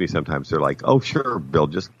do tease me sometimes. They're like, oh, sure, Bill,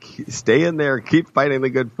 just stay in there, keep fighting the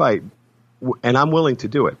good fight. and I'm willing to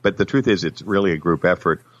do it. But the truth is, it's really a group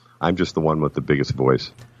effort. I'm just the one with the biggest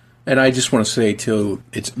voice. And I just want to say, too,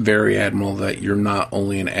 it's very admirable that you're not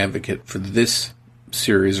only an advocate for this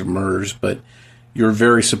series of murders, but you're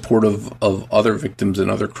very supportive of other victims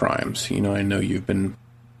and other crimes. You know, I know you've been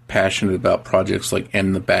passionate about projects like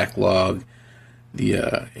End the Backlog,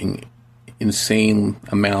 the insane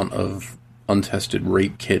amount of untested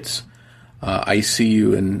rape kits. I see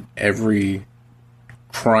you in every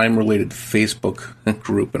crime-related Facebook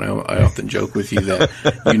group, and I often joke with you that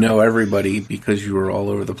you know everybody because you are all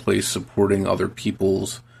over the place supporting other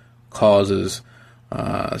people's causes.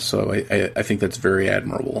 So I think that's very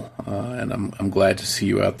admirable, and I'm glad to see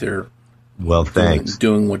you out there. Well, thanks.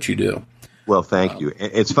 Doing what you do. Well, thank you.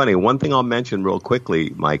 It's funny. One thing I'll mention real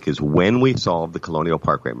quickly, Mike, is when we solve the Colonial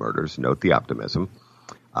Parkway murders, note the optimism,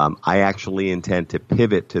 I actually intend to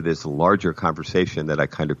pivot to this larger conversation that I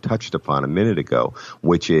kind of touched upon a minute ago,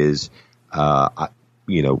 which is,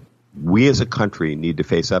 we as a country need to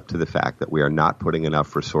face up to the fact that we are not putting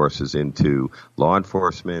enough resources into law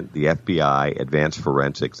enforcement, the FBI, advanced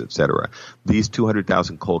forensics, et cetera. These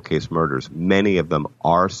 200,000 cold case murders, many of them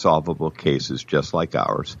are solvable cases just like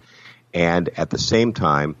ours. And at the same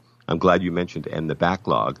time, I'm glad you mentioned End the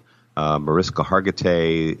Backlog. Mariska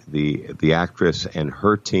Hargitay, the actress, and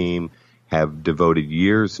her team have devoted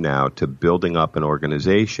years now to building up an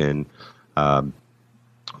organization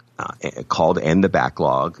called End the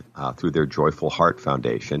Backlog through their Joyful Heart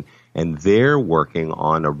Foundation. And they're working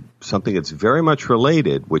on something that's very much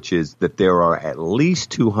related, which is that there are at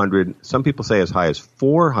least 200, some people say as high as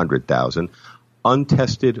 400,000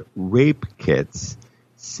 untested rape kits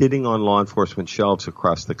sitting on law enforcement shelves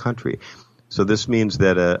across the country. So this means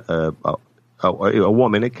that a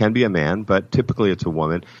woman, it can be a man, but typically it's a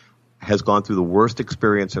woman, has gone through the worst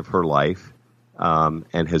experience of her life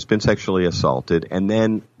and has been sexually assaulted, and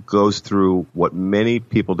then goes through what many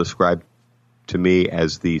people describe to me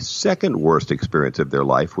as the second worst experience of their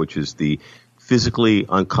life, which is the physically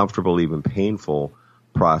uncomfortable, even painful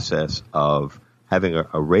process of having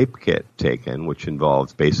a rape kit taken, which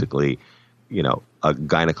involves basically, a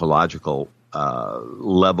gynecological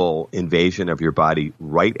level invasion of your body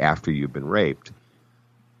right after you've been raped.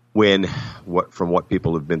 From what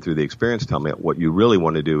people have been through the experience tell me, what you really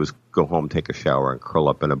want to do is go home, take a shower, and curl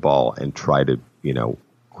up in a ball and try to,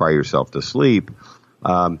 cry yourself to sleep.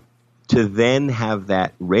 To then have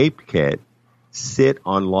that rape kit sit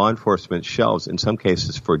on law enforcement shelves, in some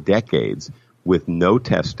cases for decades, with no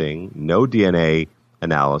testing, no DNA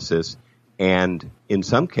analysis, and in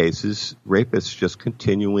some cases, rapists just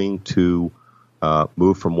continuing to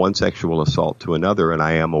move from one sexual assault to another, and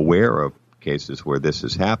I am aware of cases where this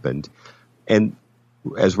has happened. And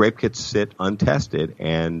as rape kits sit untested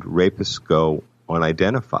and rapists go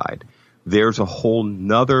unidentified, there's a whole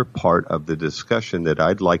nother part of the discussion that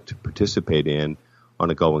I'd like to participate in on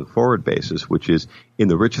a going forward basis, which is in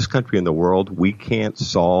the richest country in the world, we can't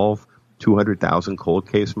solve 200,000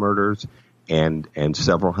 cold case murders and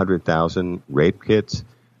several 100,000 rape kits.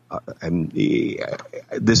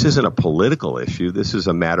 This isn't a political issue. This is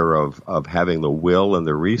a matter of having the will and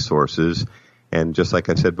the resources. And just like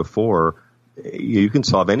I said before, you can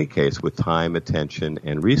solve any case with time, attention,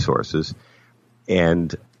 and resources.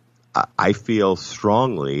 And I feel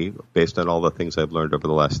strongly, based on all the things I've learned over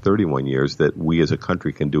the last 31 years, that we as a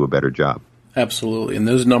country can do a better job. Absolutely. And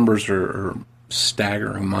those numbers are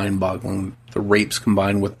staggering, mind-boggling. The rapes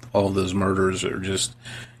combined with all those murders are just...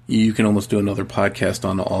 You can almost do another podcast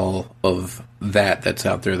on all of that's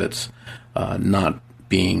out there that's not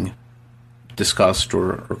being discussed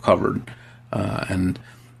or covered. And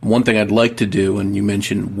one thing I'd like to do, and you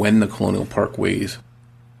mentioned when the Colonial Parkways,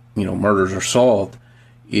 murders are solved,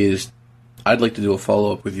 is I'd like to do a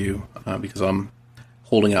follow-up with you because I'm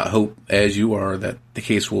holding out hope, as you are, that the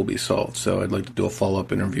case will be solved. So I'd like to do a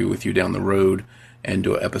follow-up interview with you down the road and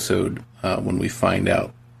do an episode when we find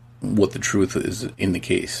out what the truth is in the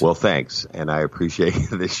case. Well, thanks, and I appreciate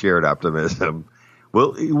the shared optimism.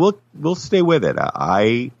 We'll stay with it.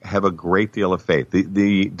 I have a great deal of faith.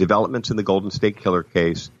 The developments in the Golden State Killer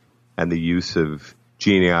case and the use of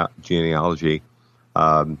genealogy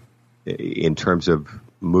in terms of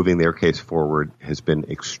moving their case forward has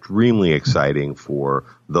been extremely exciting for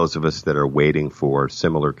those of us that are waiting for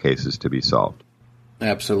similar cases to be solved.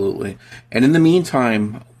 Absolutely. And in the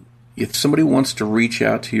meantime, if somebody wants to reach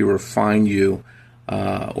out to you or find you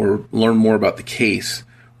or learn more about the case,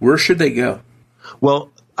 where should they go?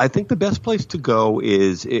 Well, I think the best place to go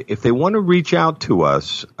is if they want to reach out to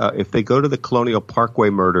us, if they go to the Colonial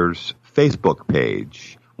Parkway Murders Facebook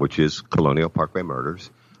page, which is Colonial Parkway Murders,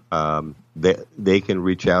 they can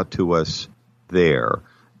reach out to us there.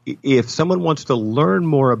 if someone wants to learn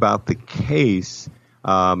more about the case,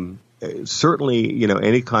 certainly,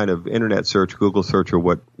 any kind of internet search, Google search, or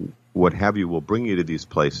what have you will bring you to these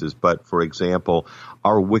places. But for example,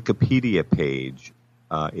 our Wikipedia page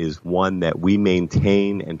is one that we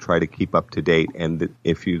maintain and try to keep up to date. And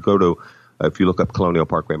if you look up Colonial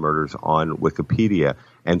Parkway Murders on Wikipedia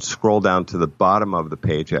and scroll down to the bottom of the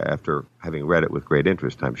page after having read it with great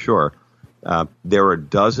interest, I'm sure, there are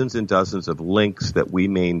dozens and dozens of links that we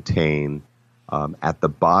maintain at the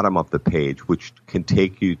bottom of the page, which can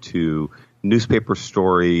take you to newspaper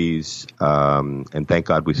stories, and thank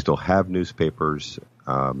God we still have newspapers,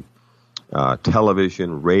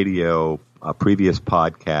 television, radio, previous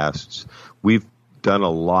podcasts. We've done a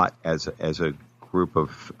lot as a group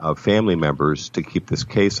of family members to keep this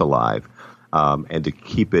case alive and to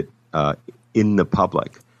keep it in the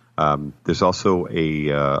public. There's also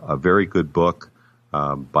a very good book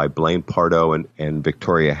by Blaine Pardo and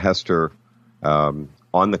Victoria Hester on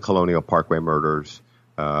the Colonial Parkway murders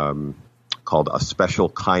called A Special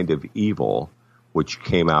Kind of Evil, which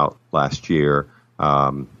came out last year,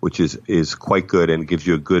 which is quite good and gives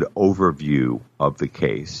you a good overview of the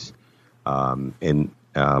case. And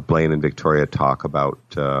Blaine and Victoria talk about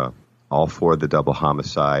all four of the double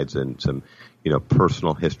homicides and some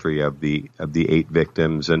personal history of the 8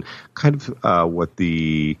 victims and kind of what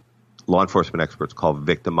the law enforcement experts call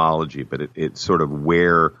victimology, but it's sort of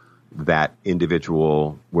where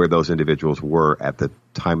those individuals were at the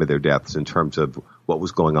time of their deaths in terms of what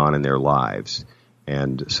was going on in their lives.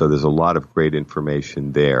 And so there's a lot of great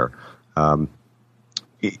information there.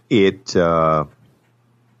 They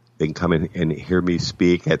can come in and hear me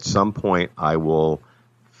speak. At some point, I will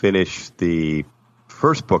finish the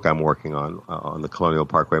first book I'm working on the Colonial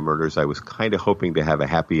Parkway murders. I was kind of hoping to have a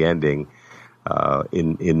happy ending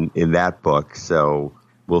in that book. So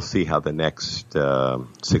we'll see how the next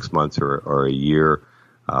 6 months or a year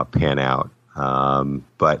pan out.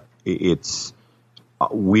 But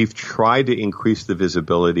we've tried to increase the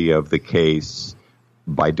visibility of the case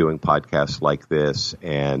by doing podcasts like this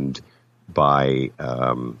and by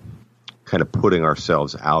kind of putting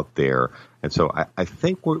ourselves out there. And so I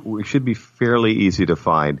think we should be fairly easy to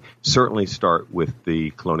find. Certainly start with the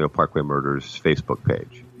Colonial Parkway Murders Facebook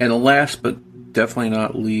page. And last but definitely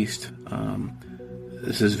not least,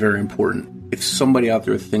 this is very important. If somebody out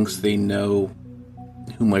there thinks they know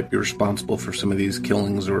who might be responsible for some of these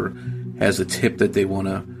killings or has a tip that they want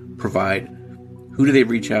to provide, who do they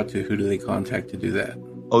reach out to? Who do they contact to do that?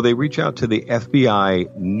 Oh, they reach out to the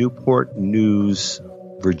FBI Newport News,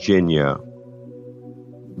 Virginia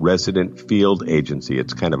Resident Field Agency.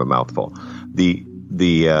 It's kind of a mouthful. The 2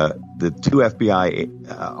 FBI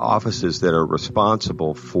offices that are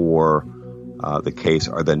responsible for the case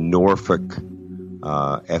are the Norfolk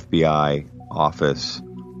FBI office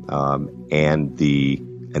and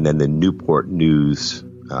then the Newport News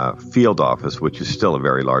field office, which is still a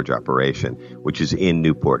very large operation, which is in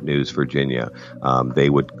Newport News, Virginia. They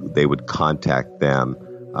would contact them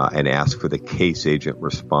and ask for the case agent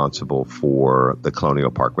responsible for the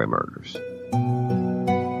Colonial Parkway murders.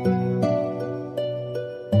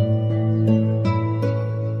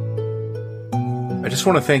 I just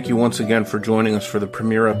want to thank you once again for joining us for the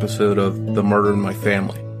premiere episode of The Murder in My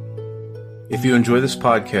Family. If you enjoy this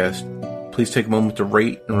podcast, please take a moment to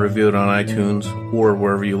rate and review it on iTunes or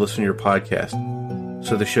wherever you listen to your podcast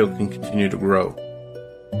so the show can continue to grow.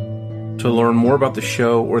 To learn more about the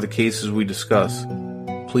show or the cases we discuss,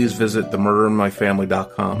 please visit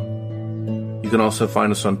themurderinmyfamily.com. You can also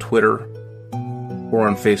find us on Twitter or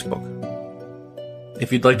on Facebook.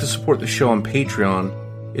 If you'd like to support the show on Patreon,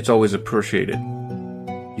 it's always appreciated.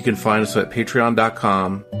 You can find us at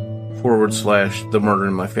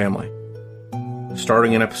patreon.com/themurderinmyfamily.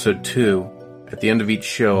 Starting in episode 2, at the end of each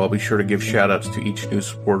show, I'll be sure to give shoutouts to each new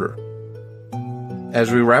supporter.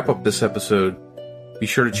 As we wrap up this episode, be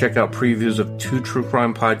sure to check out previews of 2 true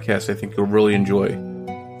crime podcasts I think you'll really enjoy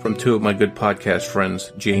from 2 of my good podcast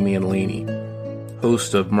friends, Jamie and Lainey,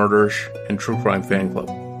 hosts of Murderish and True Crime Fan Club.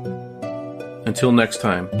 Until next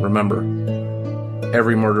time, remember,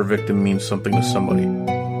 every murder victim means something to somebody.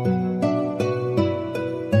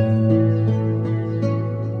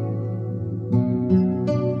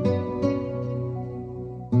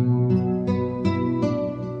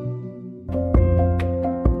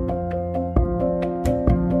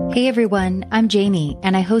 Hey everyone, I'm Jamie,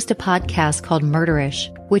 and I host a podcast called Murderish,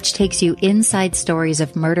 which takes you inside stories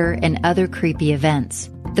of murder and other creepy events.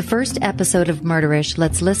 The first episode of Murderish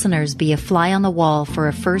lets listeners be a fly on the wall for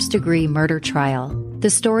a first-degree murder trial. The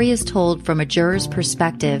story is told from a juror's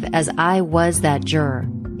perspective, as I was that juror.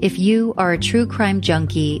 If you are a true crime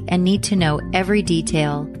junkie and need to know every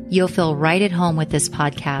detail, you'll feel right at home with this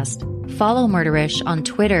podcast. Follow Murderish on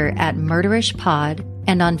Twitter at MurderishPod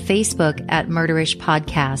and on Facebook at Murderish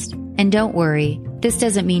Podcast. And don't worry, this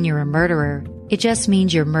doesn't mean you're a murderer. It just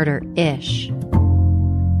means you're murder-ish.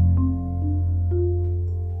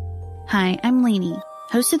 Hi, I'm Lainey,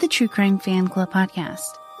 host of the True Crime Fan Club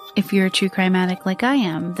podcast. If you're a true crime addict like I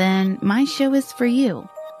am, then my show is for you.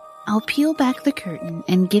 I'll peel back the curtain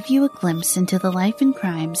and give you a glimpse into the life and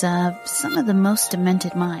crimes of some of the most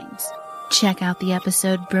demented minds. Check out the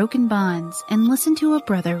episode Broken Bonds and listen to a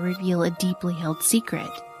brother reveal a deeply held secret.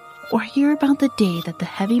 Or hear about the day that the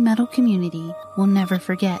heavy metal community will never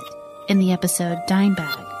forget in the episode Dime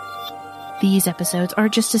Bag. These episodes are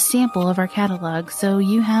just a sample of our catalog, so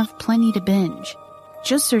you have plenty to binge.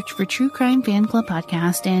 Just search for True Crime Fan Club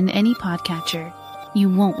Podcast in any podcatcher. You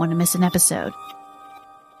won't want to miss an episode.